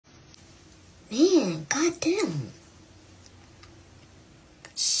Man, goddamn.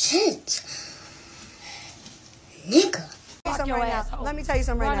 Shit. Nigga. Let me tell you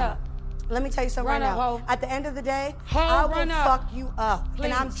something right now. Let me tell you something right now. At the end of the day, I will fuck you up.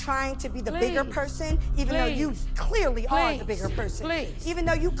 And I'm trying to be the bigger person, even though you clearly are the bigger person. Even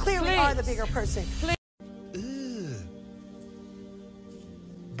though you clearly are the bigger person.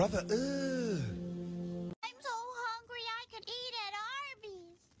 Brother, I'm so hungry I could eat at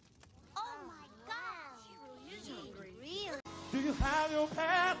Arby's. Oh my gosh. Really? do you have your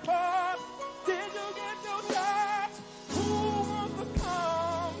passport? Did you get your shots? Who wants to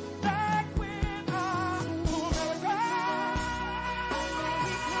come back with us to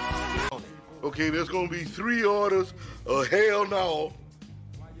America? Okay, there's gonna be 3 orders of hell no.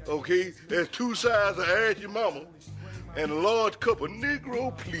 Okay, there's 2 sides of Ask Your Mama and a large cup of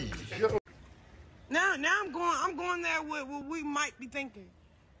Negro, please. Now I'm going there with what we might be thinking.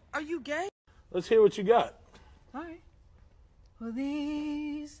 Are you gay? Let's hear what you got. All right. Well,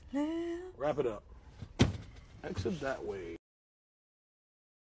 these little... Wrap it up. Exit that way.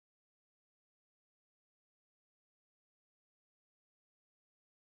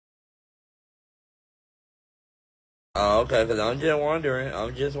 Oh, okay, because I'm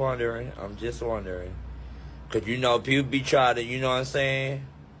just wondering. Because, you know, people be trying to, you know what I'm saying?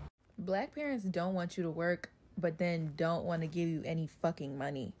 Black parents don't want you to work, but then don't want to give you any fucking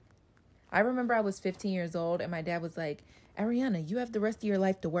money. I remember I was 15 years old, and my dad was like, Ariana, you have the rest of your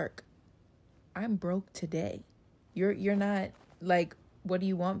life to work. I'm broke today. You're not, like, what do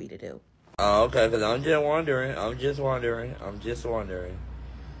you want me to do? Oh, okay, because I'm just wondering.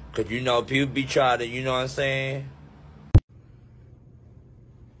 Because, you know, people be trying to, you know what I'm saying?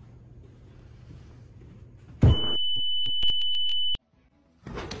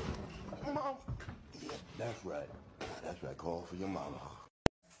 That's right. Call for your mama.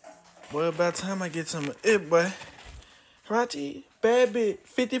 Boy, about time I get some of it, boy. Rachi, bad bitch,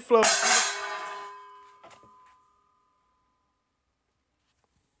 50 flow.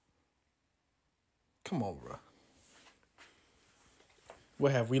 Come on, bro.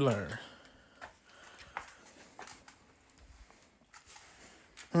 What have we learned?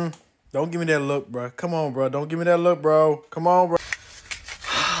 Don't give me that look, bro. Come on, bro. Don't give me that look, bro. Come on, bro.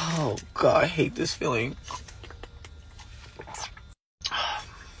 Oh, God, I hate this feeling.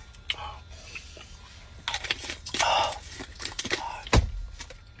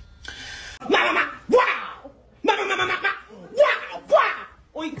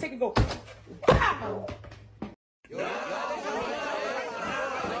 Or you can take it go.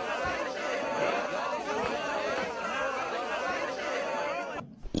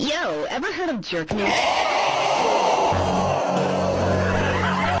 Yo, ever heard of jerk news?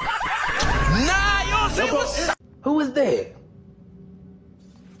 Nah, you don't say what's up. Who was that?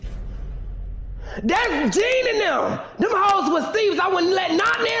 That's Gene and them. Them hoes was thieves. I wouldn't let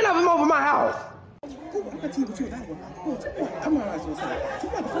not none of them over my house.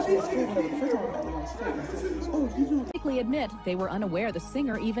 Quickly admit they were unaware the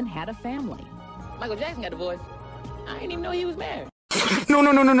singer even had a family. Michael Jackson got divorced. I didn't even know he was married. No.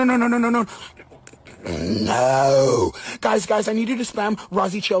 No. Guys, I need you to spam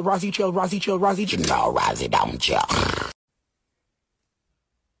Rozzy chill. No, Rozzy don't chill.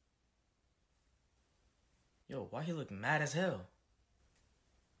 Yo, why he look mad as hell?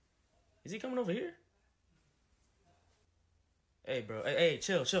 Is he coming over here? Hey, bro. Hey,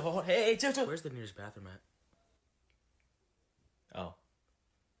 chill. Hey, chill. Where's the nearest bathroom at? Oh.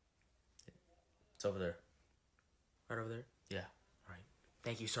 It's over there. Right over there? Yeah. All right.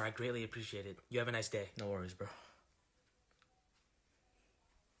 Thank you, sir. I greatly appreciate it. You have a nice day. No worries, bro.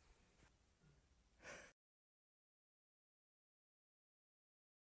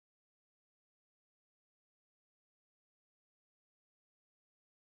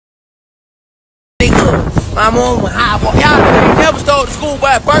 My mom was high. Y'all never stole the school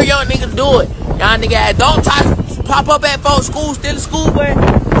bus. First young nigga do it. Y'all nigga don't pop up at folks' school, steal the school bus.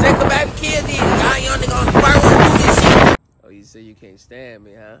 Take a baby kids in. Y'all young nigga on the first one do this shit. Oh, you say you can't stand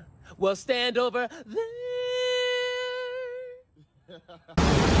me, huh? Well, stand over there.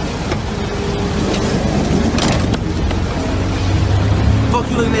 Fuck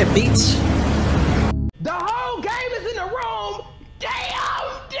you looking at, bitch. The whole game is in the room. Damn.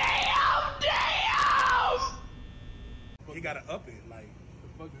 He gotta up it. Like, what the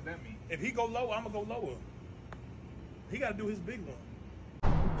fuck does that mean? If he go lower, I'm gonna go lower. He gotta do his big one.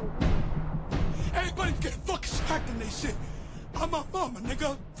 Everybody get fucking smacked in this shit. I'm my mama,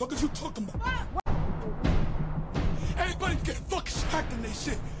 nigga. Fuck is you talking about? Everybody get fucking smacked in this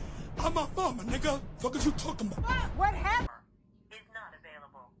shit. I'm my mama, nigga. Fuck is you talking about? What happened? Is not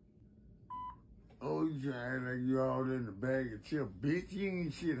available. Oh, you trying like you all in the bag of chips. Bitch, you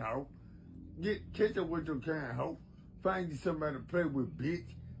ain't shit, hoe. Catch up with your kind, hoe. Find you somebody to play with, bitch.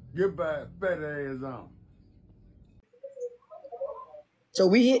 Get by fat ass on. So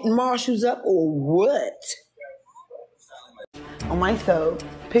we hitting Marshalls up or what? On my stove,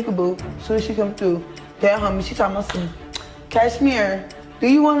 Peekaboo, as soon as she come through, that homie, she talking about some Kashmir. Do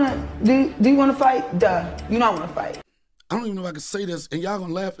you wanna fight? Duh, you don't wanna fight. I don't even know if I can say this, and y'all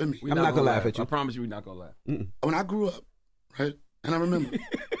gonna laugh at me. I'm not gonna laugh at you. I promise you, we're not gonna laugh. When I grew up, right, and I remember.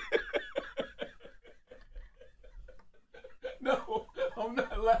 No, I'm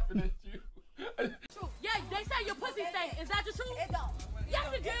not laughing at you. Yeah, they say your pussy stink. Is that the truth? It don't.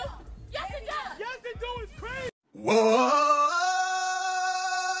 Yes, it do. Yes, it does. Yes, it do. It's crazy. Whoa!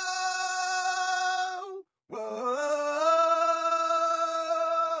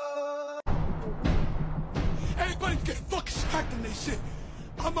 Everybody get fucking smacked in this shit.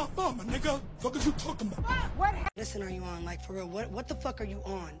 I'm my mama, nigga. Fuck is you talking about? What medicine are you on? Like, for real, what the fuck are you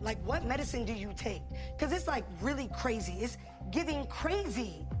on? Like, what medicine do you take? Because it's, like, really crazy. It's giving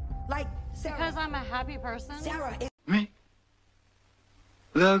crazy. Like, Sarah. Because I'm a happy person? Sarah, Me?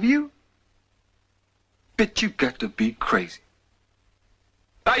 Love you? Bitch, you got to be crazy.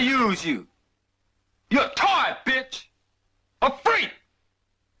 I use you. You're a toy, bitch. A freak.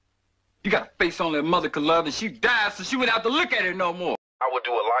 You got a face only a mother could love, and she died, so she wouldn't have to look at it no more. I would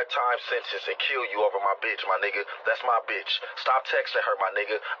do a lifetime sentence and kill you over my bitch, my nigga. That's my bitch. Stop texting her, my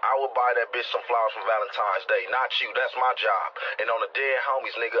nigga. I would buy that bitch some flowers for Valentine's Day. Not you. That's my job. And on the dead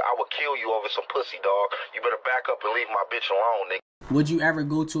homies, nigga, I would kill you over some pussy, dog. You better back up and leave my bitch alone, nigga. Would you ever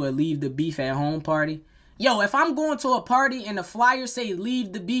go to a leave the beef at home party? Yo, if I'm going to a party and the flyers say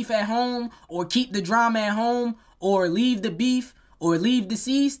leave the beef at home or keep the drama at home or leave the beef or leave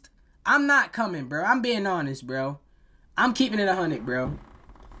deceased, I'm not coming, bro. I'm being honest, bro. I'm keeping it 100, bro.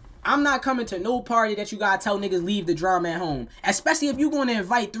 I'm not coming to no party that you gotta tell niggas leave the drama at home. Especially if you gonna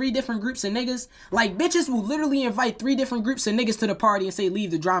invite 3 different groups of niggas. Like, bitches will literally invite 3 different groups of niggas to the party and say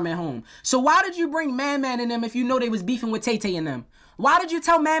leave the drama at home. So why did you bring Man and them if you know they was beefing with Tay Tay and them? Why did you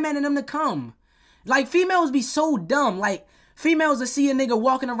tell Man and them to come? Like, females be so dumb. Like, females will see a nigga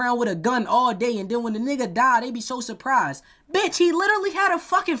walking around with a gun all day, and then when the nigga die, they be so surprised. Bitch, he literally had a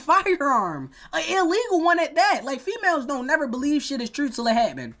fucking firearm. An illegal one at that. Like, females don't never believe shit is true till it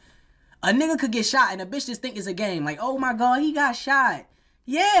happen. A nigga could get shot and a bitch just think it's a game. Like, oh my God, he got shot.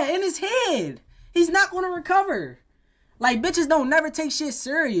 Yeah, in his head. He's not gonna recover. Like, bitches don't never take shit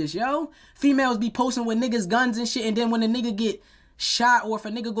serious, yo. Females be posting with niggas guns and shit, and then when a nigga get shot or if a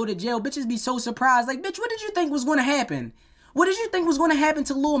nigga go to jail, bitches be so surprised. Like, bitch, what did you think was gonna happen? What did you think was gonna happen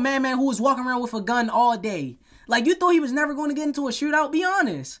to Lil Man who was walking around with a gun all day? Like, you thought he was never gonna get into a shootout? Be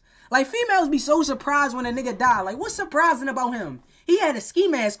honest. Like, females be so surprised when a nigga die. Like, what's surprising about him? He had a ski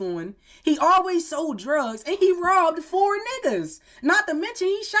mask on. He always sold drugs. And he robbed 4 niggas. Not to mention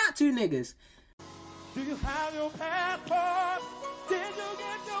he shot 2 niggas. Do you have your passport? Did you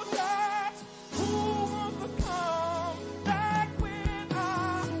get your shots? Who wants to come back with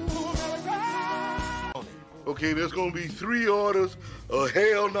us to America? Okay, there's gonna be 3 orders of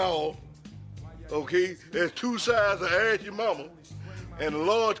hell no. Okay, there's 2 sides of Ask Your Mama and a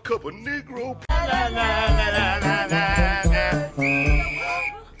large cup of Negro.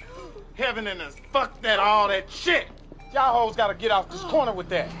 Heaven and earth, fuck that, all that shit. Y'all hoes gotta get off this corner with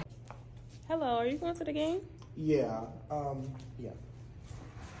that. Hello, are you going to the game? Yeah, yeah.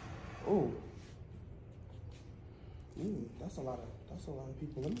 Ooh, that's a lot of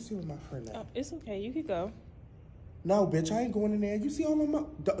people. Let me see what my friend at. Oh, it's okay, you could go. No, bitch, I ain't going in there. You see all of my,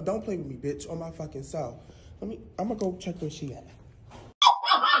 don't play with me, bitch, on my fucking self. I'm gonna go check where she at.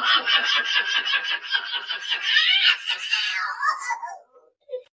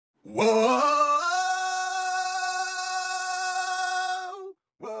 Whoa!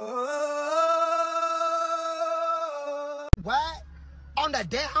 What? On the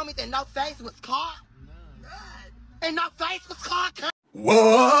dead homies and no face was caught? And no face was caught? Whoa!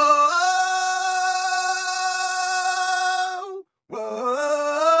 Whoa!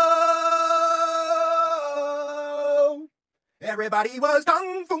 Everybody was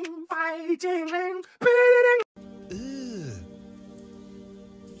kung fu fighting and beating.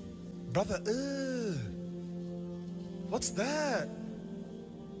 Brother, what's that?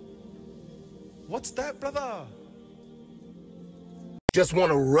 What's that, brother? Just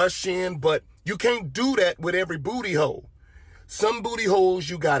want to rush in, but you can't do that with every booty hole. Some booty holes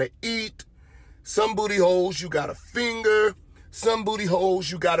you gotta eat. Some booty holes you gotta finger. Some booty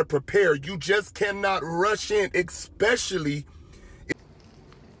holes you gotta prepare. You just cannot rush in, especially.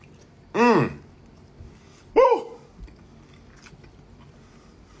 Woo!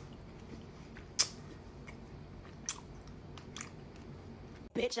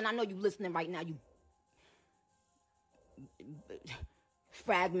 Bitch, and I know you listening right now, you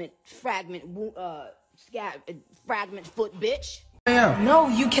fragment foot bitch. Yeah. No,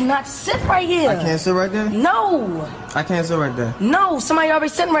 you cannot sit right here. I can't sit right there? No. I can't sit right there. No, somebody already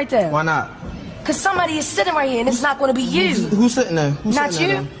sitting right there. Why not? Because somebody is sitting right here and it's not going to be you. Who's sitting there? Who's not sitting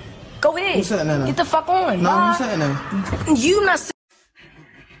you. there? Go ahead. Who's sitting there now? Get the fuck on. No, Bye. who's sitting there? You not sitting.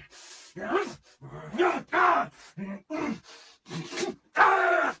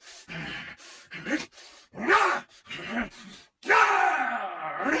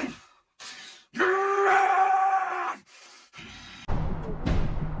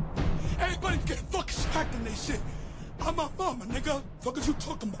 Everybody get fucking smacked in this shit. I'm my mama, nigga. Fuck is you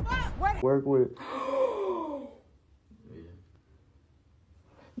talking about? Work with it.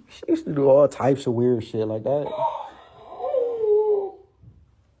 She used to do all types of weird shit like that.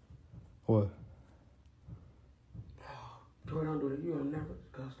 What? Boy, don't do that. You will never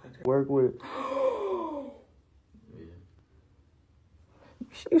discuss like that. Work with it.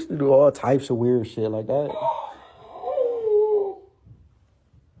 She used to do all types of weird shit like that.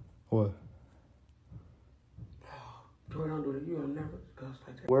 What? Boy, don't do that. You will never discuss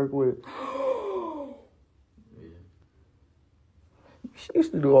like that. Work with it. She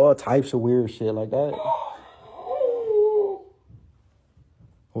used to do all types of weird shit like that.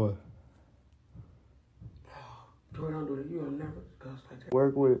 What? Boy, don't do that. You will never discuss like that.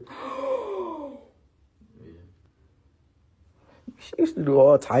 Work with it. She used to do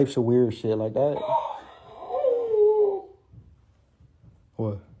all types of weird shit like that.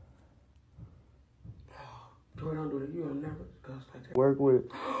 What? Boy, don't do that. You will never discuss like that. Work with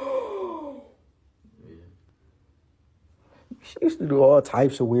it. She used to do all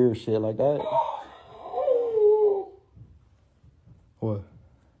types of weird shit like that. What?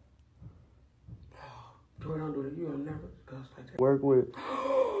 Boy, don't do that. You will never discuss like that. Work with it.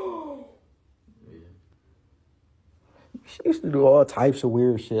 She used to do all types of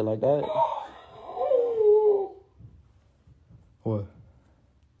weird shit like that. What?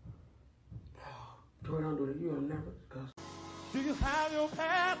 Boy, don't do that. You will never discuss. Do you have your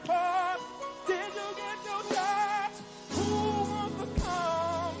passport? Did you get your shots? Who wants to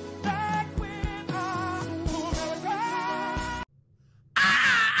come back when I move America?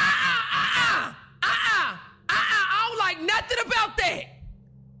 I don't like nothing about that.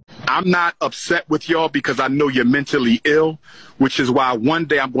 I'm not upset with y'all because I know you're mentally ill, which is why one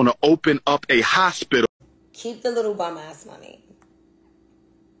day I'm going to open up a hospital. Keep the little bum ass money.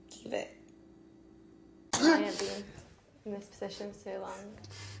 Keep it. I can't be in this position too long.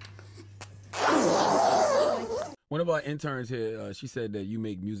 One of our interns here, she said that you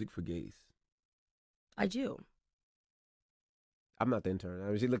make music for gays. I do. I'm not the intern. I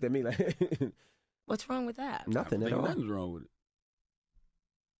mean, she looked at me like, What's wrong with that? nothing at all. Nothing's wrong with it.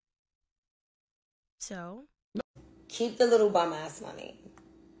 So? Keep the little bum ass money.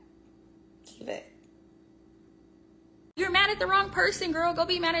 Keep it. You're mad at the wrong person, girl. Go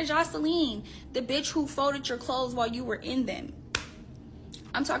be mad at Jocelyn, the bitch who folded your clothes while you were in them.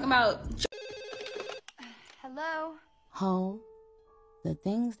 I'm talking about... Hello? Ho, the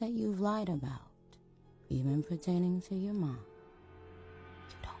things that you've lied about, even pertaining to your mom,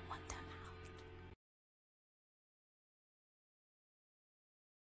 you don't want them out.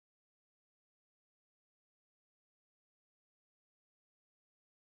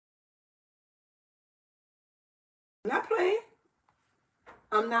 I'm not playing.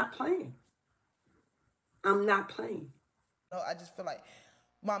 I'm not playing. I'm not playing. No, I just feel like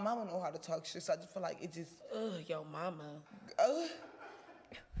my mama know how to talk shit, so I just feel like it just... Yo, mama.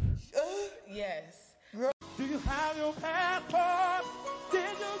 Yes. Do you have your passport?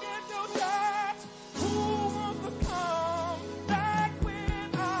 Did you get your shots? Who wants to come back when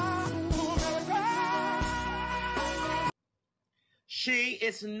I move America? She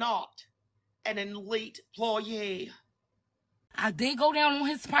is not an elite employee. I did go down on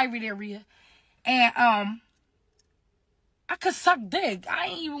his private area, and I could suck dick. I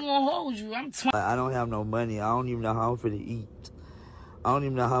ain't even gonna hold you. I'm 20. I don't have no money. I don't even know how I'm finna eat. I don't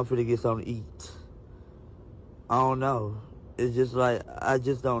even know how I'm finna get something to eat. I don't know. It's just like, I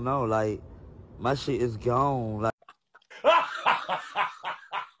just don't know. Like, my shit is gone. Like.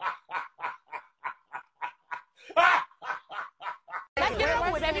 Let's get it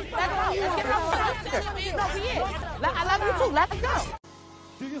over with, baby. Let's get it over with. No, we is. I love you too. Let's go.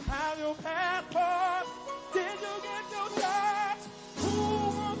 Do you have your passport? Did you get your shots? Who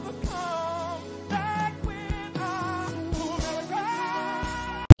wants to come back when I move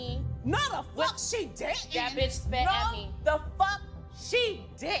America? No, the fuck she didn't. That bitch spat at me. The fuck she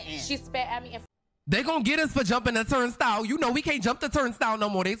didn't. She spat at me. They gonna get us for jumping the turnstile. You know we can't jump the turnstile no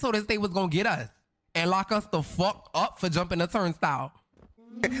more. They told us they was gonna get us and lock us the fuck up for jumping the turnstile.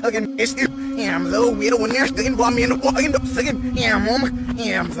 Again, it's yeah, I'm low widow when they're sticking by me in the wall, end up singing, yeah, mama,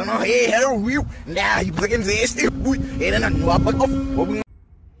 yeah, I'm saying, hey, hello, real. Now you fucking say it's still boy, and then I know I'm like, oh,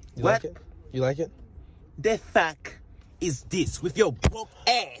 You like it? You like it? The fuck is this with your broke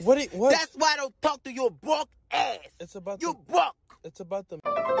ass? What? That's why I don't talk to your broke ass. It's about you broke. It's about the.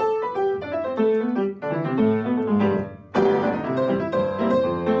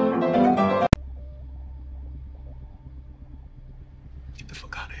 Get the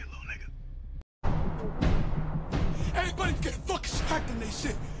fuck out of here, little nigga. Everybody get fucking smacked in their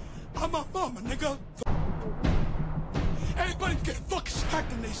shit. I'm my mama, nigga. Everybody get fucking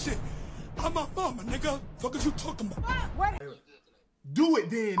smacked in their shit. I'm my mama, nigga. Fuck is you talking about? What? Do it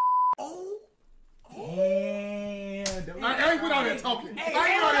then. Oh. Yeah. I ain't without that talking. I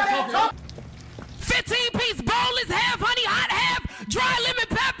ain't without that talking. 15-piece boneless, half honey, hot, half dry lemon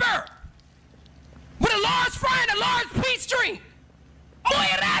pepper. With a large fry and a large peach tree. Muy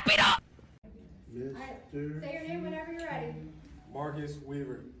rápido. Say your name whenever you're ready. Marcus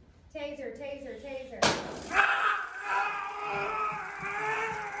Weaver. Taser, taser, taser.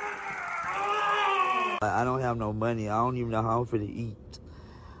 I don't have no money. I don't even know how I'm finna eat.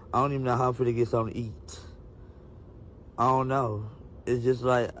 I don't even know how I'm finna get something to eat. I don't know. It's just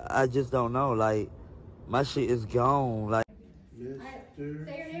like, I just don't know. Like, my shit is gone. Like,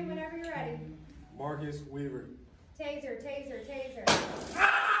 Say your name whenever you're ready. Marcus Weaver. Taser, taser, taser.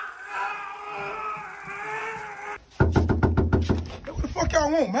 What the fuck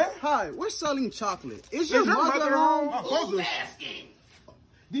y'all want, man? Hi, we're selling chocolate. Is Your your mother home? My mother.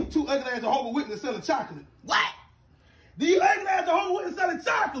 These two ugly ass Jehovah's Witnesses selling chocolate. What? These ugly ass Jehovah's Witnesses selling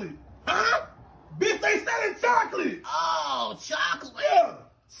chocolate. Huh? Bitch, they selling chocolate. Oh, chocolate. Yeah.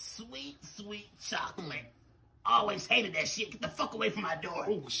 Sweet, sweet chocolate. Always hated that shit. Get the fuck away from my door.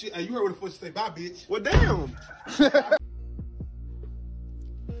 Oh, shit. Hey, you heard what the fuck you say, bye, bitch. Well, damn.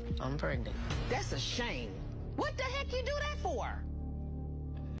 I'm pregnant. That's a shame. What the heck you do that for?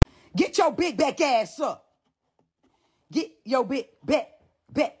 Get your big back ass up. Get your big back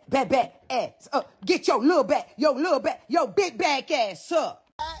ass up. Get your little back, your big back ass up.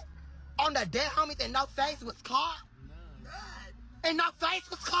 On the dead homies and no face was caught? And no face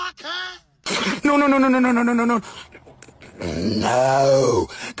was caught, cuz? No. No.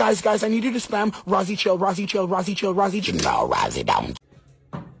 Guys, I need you to spam Rozzy chill. No, Rozzy don't.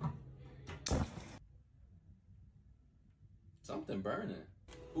 Something burning.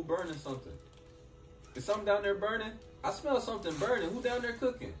 Who burning something? Is something down there burning? I smell something burning. Who down there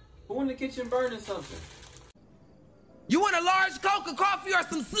cooking? Who in the kitchen burning something? You want a large Coke, a coffee, or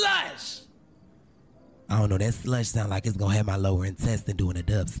some slush? I don't know, that slush sound like it's gonna have my lower intestine doing a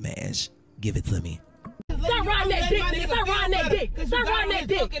dub smash. Give it to me. Stop riding that dick, nigga. Stop riding that dick. Stop riding that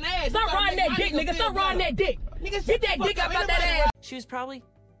dick. Stop riding that dick, nigga. Stop riding that dick. Get that dick up out that ass. She was probably,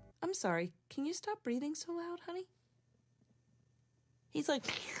 I'm sorry, can you stop breathing so loud, honey? He's like,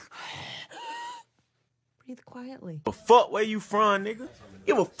 breathe quietly. Give a fuck where you from, nigga.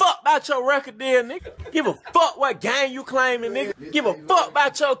 Give a fuck about your record deal, nigga. Give a fuck what gang you claiming, nigga. Give a fuck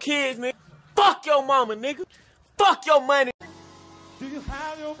about your kids, nigga. Fuck your mama, nigga. Fuck your money. Do you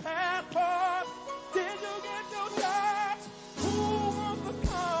have your passport? Did you get your shots? Who wants to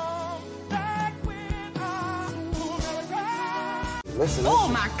come back when America? Listen. Oh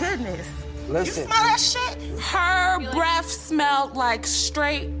my goodness. Listen. You smell that shit? Her breath smelled like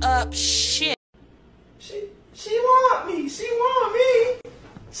straight up shit. She want me. She want me.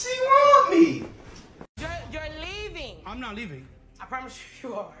 She want me. You're leaving. I'm not leaving. I promise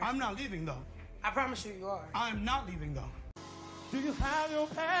you are. I'm not leaving, though. I promise you are. I'm not leaving, though. Do you have your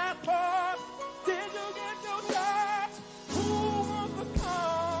passport? Did you get your shots? Who wants to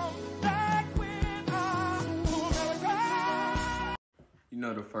come back when America? You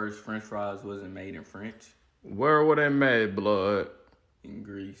know the first French fries wasn't made in French? Where were they made, blood? In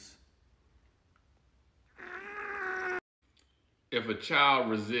Greece. If a child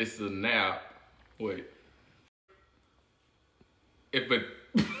resists a nap, wait. If a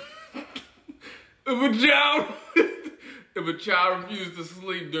child refuses to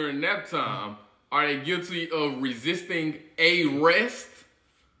sleep during nap time, are they guilty of resisting a rest?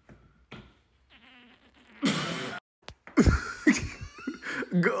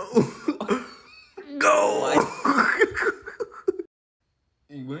 Go.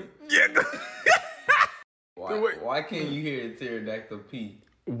 You went? Yeah, go. Why can't you hear a pterodactyl pee?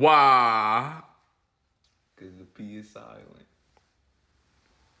 Why? Because the P is silent.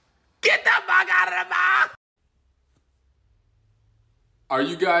 Get the fuck out of the mouth! Are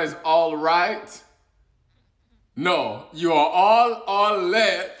you guys all right? No, you are all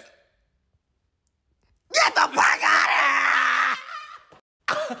let. Get the fuck out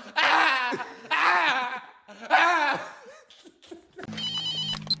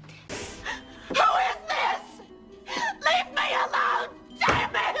Who is this? Leave me alone,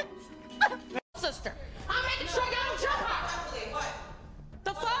 damn it! Sister, I'm making sure you don't jump her. What?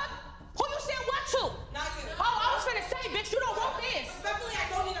 The fuck? Who you said what to? Not you. Oh, I was finna say, bitch, you don't want this. Respectfully, I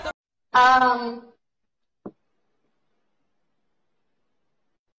don't need to.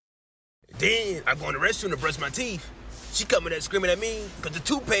 Then I go in the restroom to brush my teeth. She coming there screaming at me because the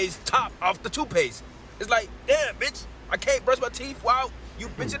toothpaste top off the toothpaste. It's like, damn, bitch, I can't brush my teeth while you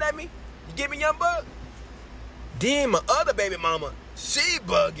bitching at me? You give me young bug? Then my other baby mama, she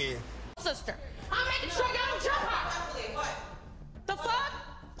bugging. Sister, I'm making sure you don't jump her. What? The fuck?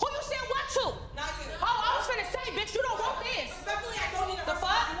 Who you said what to? Not you. Oh, I was finna say, bitch, you don't want this. Respectfully, I don't need to. The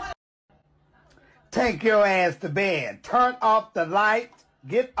fuck? Take your ass to bed. Turn off the lights,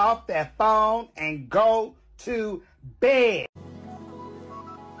 get off that phone, and go to bed.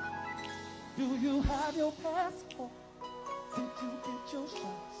 Do you have your passport? Did you get your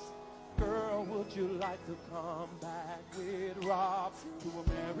shots? Girl, would you like to come back with Rob to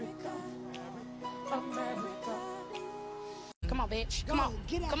America? America. Come on, bitch. Come on.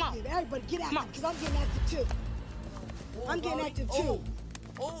 Get out Come on. here. Everybody get out Come on. because I'm getting active too. I'm getting active too.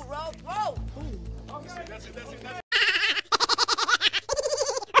 Oh, roll. Okay, that's it.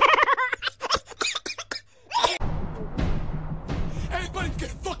 Everybody get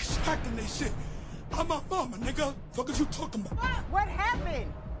fucking smacked in this shit. I'm my mama, nigga. Fuck is you talking about? What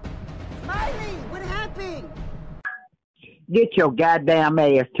happened? Smiley, what happened? Get your goddamn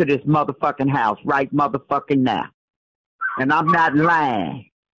ass to this motherfucking house right motherfucking now. And I'm not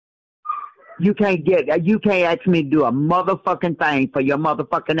lying. You can't ask me to do a motherfucking thing for your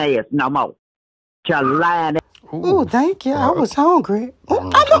motherfucking ass no more. You're lying. Oh, thank you. I was hungry. I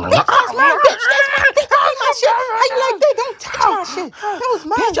know that's my bitch. That's my shit. How you like that? Don't touch my shit. That was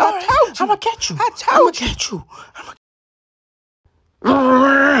mine. Bitch, I told you. I'ma catch you. I'ma catch you.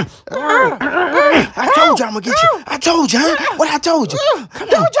 I told you I'ma get you. I told you, huh? What I told you? Come on.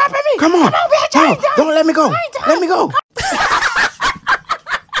 Don't jump at me. Come on. Bitch, no, don't let me go. Let me go.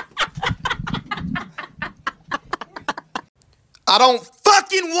 I don't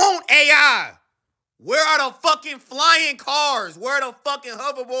fucking want AI. Where are the fucking flying cars? Where are the fucking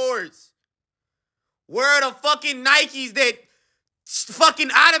hoverboards? Where are the fucking Nikes that fucking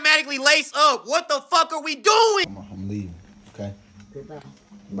automatically lace up? What the fuck are we doing? I'm leaving, okay? Goodbye.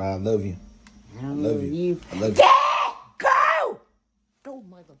 Bye, I love you. I love you. I love you. Dad, go! Go,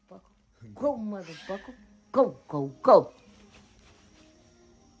 motherfucker. Go, motherfucker. Go, go, go.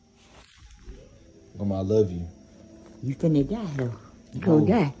 Mama, I love you. You finna die, though. You gonna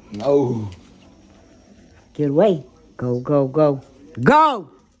die. No. Get away. Go, go, go. Go!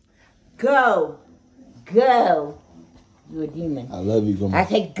 Go! Go! You a demon. I love you, Grandma. I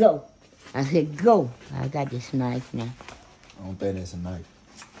said go. I said go. I got this knife now. I don't think that's a knife.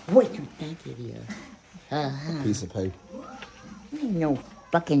 What you think it is? A piece of paper. Ain't no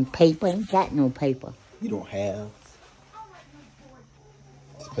fucking paper. Ain't got no paper. You don't have.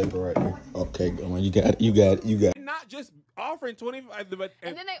 It's paper right there. Okay, Grandma, you got it. Not just offering 25, but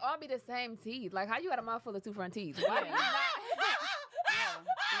and then they all be the same teeth. Like, how you got a mouth full of two front teeth? Why do you not?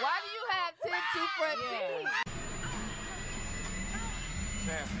 Why do you have 10 two front teeth?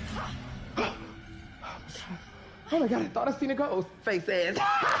 Oh my God, I thought I seen a ghost. Face ass.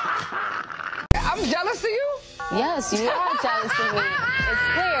 I'm jealous of you? Yes, you are jealous of me. It's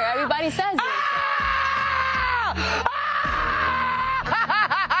clear. Everybody says it.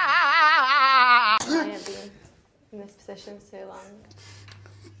 I can't be in this position so long.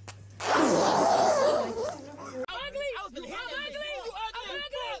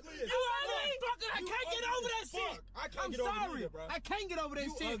 I can't get over that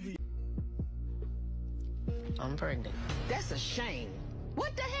shit. I'm pregnant. That's a shame.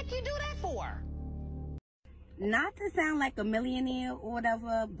 What the heck you do that for? Not to sound like a millionaire or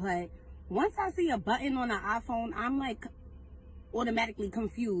whatever, but once I see a button on an iPhone, I'm like automatically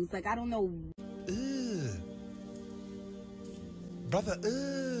confused. Like, I don't know. Brother,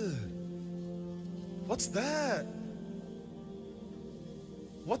 what's that?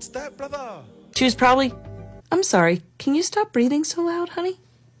 What's that, brother? She was probably, I'm sorry, can you stop breathing so loud, honey?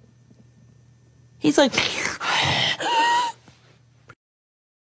 He's like,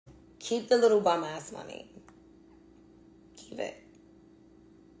 keep the little bum ass money. Keep it.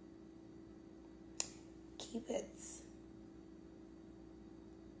 Keep it.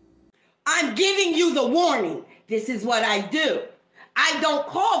 I'm giving you the warning. This is what I do. I don't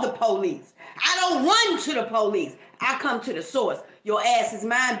call the police. I don't run to the police. I come to the source. Your ass is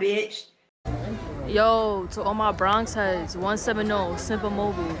mine, bitch. Yo, to all my Bronx heads, 170 Simple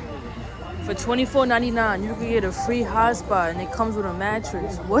Mobile. For $24.99, you can get a free hotspot and it comes with a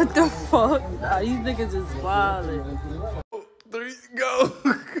mattress. What the fuck? Nah, these niggas is wildin'. 3, go.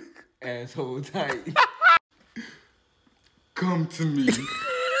 Asshole tight. Come to me.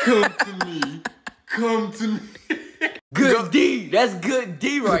 Come to me. Come to me. Good D. That's good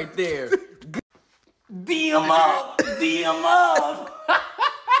D right there. D him up. D him up.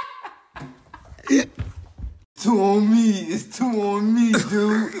 Two on me. It's 2 on me,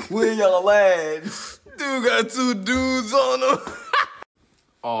 dude. Where y'all at? Dude got 2 dudes on him.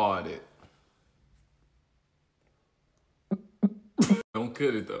 Audit. Don't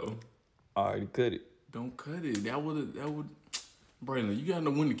cut it though. I already cut it. Don't cut it. That would. Braylon, you gotta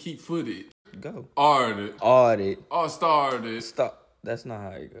know when to keep footage. Go. Audit. Audit. Oh, started. Stop. That's not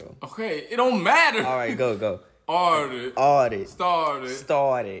how it go. Okay, it don't matter. All right, go. Audit. Audit.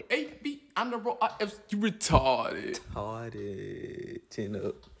 Started. AB. I'm the wrong. You retarded. Retarded. Chin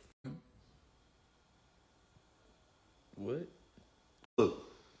up. What? Look,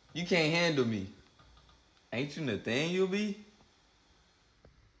 you can't handle me. Ain't you Nathaniel B?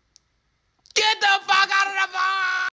 Get the fuck